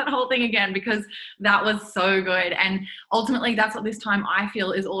listen to that whole thing again, because that was so good. And ultimately that's what this time I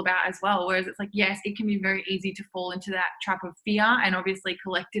feel is all about as well. Whereas it's like, yes, it can be very easy to fall into that trap of fear. And obviously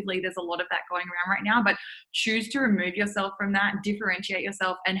collectively there's a lot of that going around right now, but choose to remove yourself from that, differentiate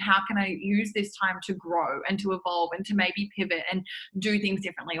yourself. And how can I use this time to grow and to evolve and to maybe pivot and do things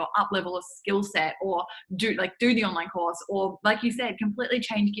differently, or up level a skill set, or do the online course, or like you said, completely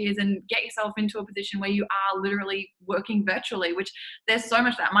change gears and get yourself into a position where you are literally working virtually, which there's so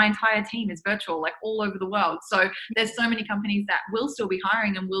much that my entire team is virtual, like all over the world. So there's so many companies that will still be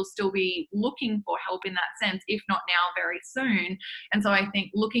hiring and will still be looking for help in that sense, if not now, very soon. And so I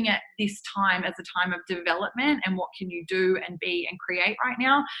think looking at this time as a time of development and what can you do and be and create right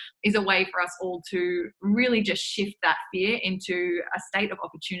now is a way for us all to really just shift that fear into a state of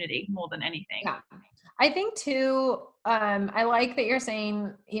opportunity more than anything. Yeah. I think too, I like that you're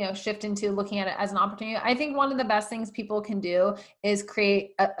saying, shift into looking at it as an opportunity. I think one of the best things people can do is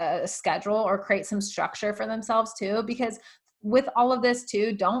create a schedule, or create some structure for themselves too, because with all of this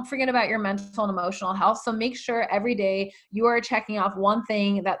too, don't forget about your mental and emotional health. So make sure every day you are checking off one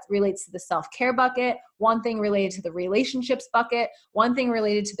thing that relates to the self-care bucket, one thing related to the relationships bucket, one thing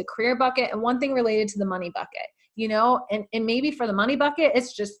related to the career bucket, and one thing related to the money bucket. And maybe for the money bucket,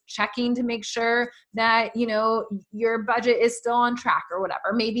 it's just checking to make sure that, your budget is still on track or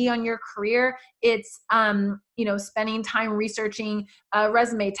whatever. Maybe on your career, it's, spending time researching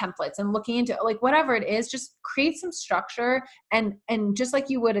resume templates and looking into like whatever it is, just create some structure, and just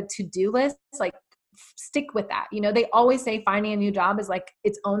like you would a to-do list, like stick with that. They always say finding a new job is like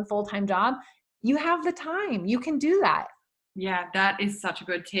its own full-time job. You have the time, you can do that. Yeah, that is such a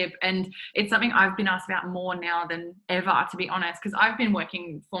good tip. And it's something I've been asked about more now than ever, to be honest, because I've been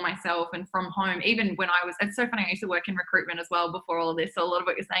working for myself and from home, even when it's so funny, I used to work in recruitment as well before all of this. So a lot of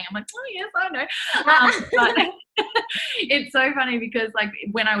what you're saying, I'm like, oh, yes, I know. But it's so funny because like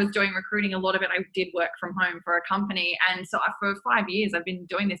when I was doing recruiting, a lot of it, I did work from home for a company. And so for 5 years, I've been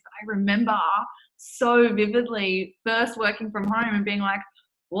doing this, but I remember so vividly first working from home and being like,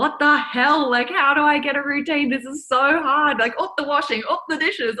 what the hell? Like, how do I get a routine? This is so hard. Like, off the washing, off the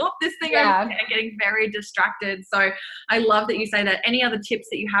dishes, off this thing, Yeah. and getting very distracted. So I love that you say that. Any other tips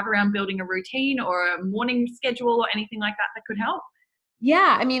that you have around building a routine or a morning schedule or anything like that that could help?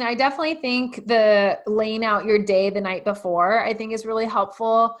 Yeah, I mean, I definitely think the laying out your day the night before, I think is really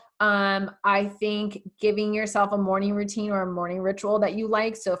helpful. I think giving yourself a morning routine or a morning ritual that you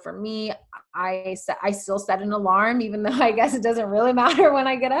like. So for me, I still set an alarm, even though I guess it doesn't really matter when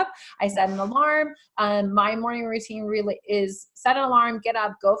I get up. I set an alarm. My morning routine really is set an alarm, get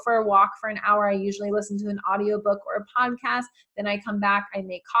up, go for a walk for an hour. I usually listen to an audiobook or a podcast. Then I come back, I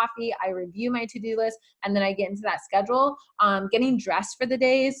make coffee, I review my to-do list, and then I get into that schedule. Getting dressed for the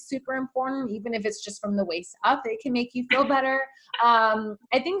day is super important, even if it's just from the waist up. It can make you feel better.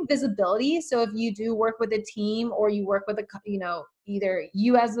 I think visibility. So if you do work with a team or you work with either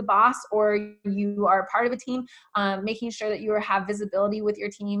you as the boss or you are part of a team, making sure that you have visibility with your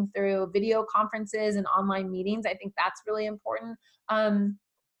team through video conferences and online meetings. I think that's really important.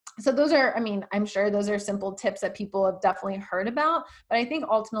 So those are, I mean, I'm sure those are simple tips that people have definitely heard about, but I think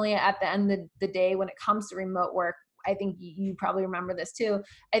ultimately at the end of the day, when it comes to remote work, I think you probably remember this too.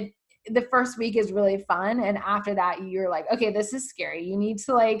 The first week is really fun. And after that, you're like, okay, this is scary. You need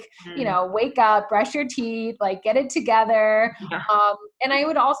to wake up, brush your teeth, like get it together. Yeah. And I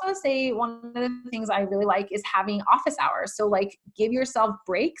would also say one of the things I really like is having office hours. So like give yourself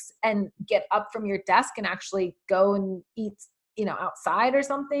breaks and get up from your desk and actually go and eat outside or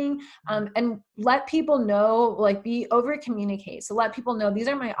something, and let people know, like be over communicate. So let people know these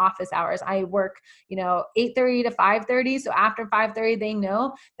are my office hours. I work, 8:30 to 5:30. So after 5:30, they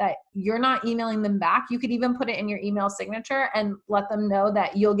know that you're not emailing them back. You could even put it in your email signature and let them know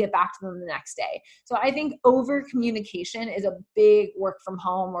that you'll get back to them the next day. So I think over communication is a big work from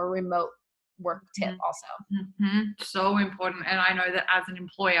home or remote work tip also. So important. And I know that as an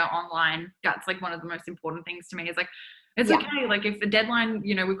employer online, that's like one of the most important things to me is like, it's okay. Like if the deadline,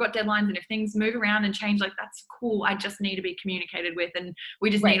 we've got deadlines and if things move around and change, like that's cool. I just need to be communicated with and we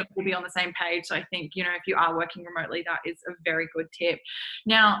just need to all be on the same page. So I think, if you are working remotely, that is a very good tip.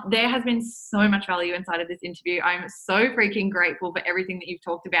 Now, there has been so much value inside of this interview. I'm so freaking grateful for everything that you've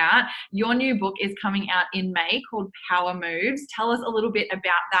talked about. Your new book is coming out in May called Power Moves. Tell us a little bit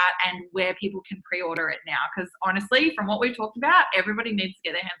about that and where people can pre-order it now. Because honestly, from what we've talked about, everybody needs to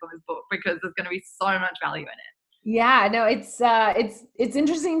get their hands on this book because there's going to be so much value in it. Yeah, no, it's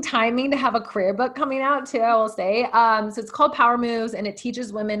interesting timing to have a career book coming out too, I will say. So it's called Power Moves and it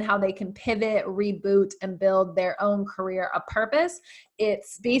teaches women how they can pivot, reboot, and build their own career of purpose.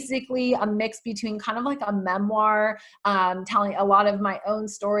 It's basically a mix between kind of like a memoir, telling a lot of my own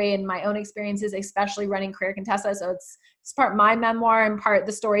story and my own experiences, especially running Career Contessa. So it's part my memoir and part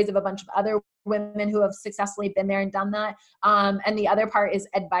the stories of a bunch of other women who have successfully been there and done that. And the other part is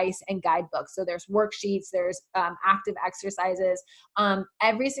advice and guidebooks. So there's worksheets, there's active exercises.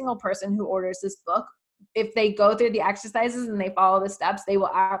 Every single person who orders this book, if they go through the exercises and they follow the steps, they will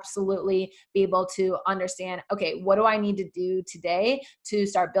absolutely be able to understand, okay, what do I need to do today to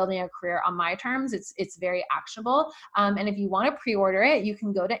start building a career on my terms? It's very actionable. And if you want to pre-order it, you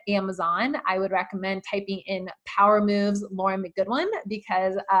can go to Amazon. I would recommend typing in Power Moves Lauren McGoodwin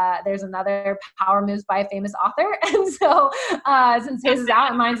because there's another Power Moves by a famous author. And so since his is out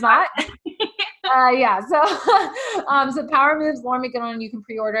and mine's not. So Power Moves Lauren McGoodwin, you can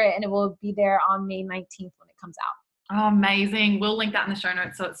pre-order it and it will be there on May 19th when it comes out. Oh, amazing. We'll link that in the show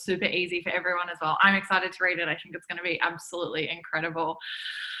notes so it's super easy for everyone as well. I'm excited to read it. I think it's going to be absolutely incredible.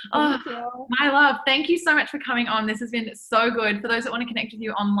 Thank you. My love, thank you so much for coming on. This has been so good. For those that want to connect with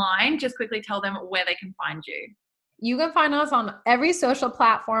you online, just quickly tell them where they can find you. You can find us on every social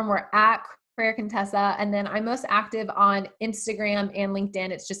platform. We're at Career Contessa. And then I'm most active on Instagram and LinkedIn.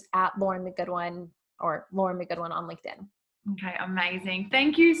 It's just at Lauren McGoodwin or Lauren McGoodwin on LinkedIn. Okay, amazing.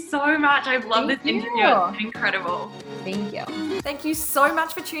 Thank you so much. I've loved this interview. It's been incredible. Thank you. Thank you so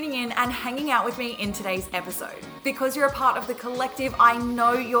much for tuning in and hanging out with me in today's episode. Because you're a part of the collective, I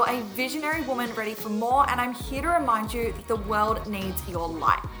know you're a visionary woman ready for more, and I'm here to remind you that the world needs your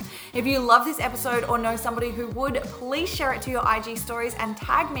light. If you love this episode or know somebody who would, please share it to your IG stories and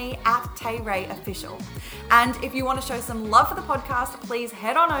tag me at TayRayOfficial. And if you want to show some love for the podcast, please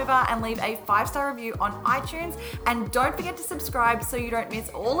head on over and leave a 5-star review on iTunes. And don't forget to subscribe so you don't miss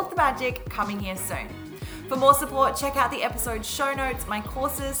all of the magic coming here soon. For more support, check out the episode show notes, my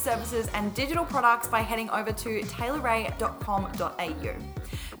courses, services, and digital products by heading over to taylorray.com.au.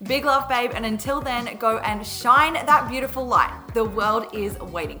 Big love, babe, and until then, go and shine that beautiful light. The world is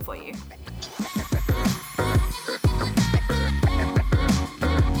waiting for you.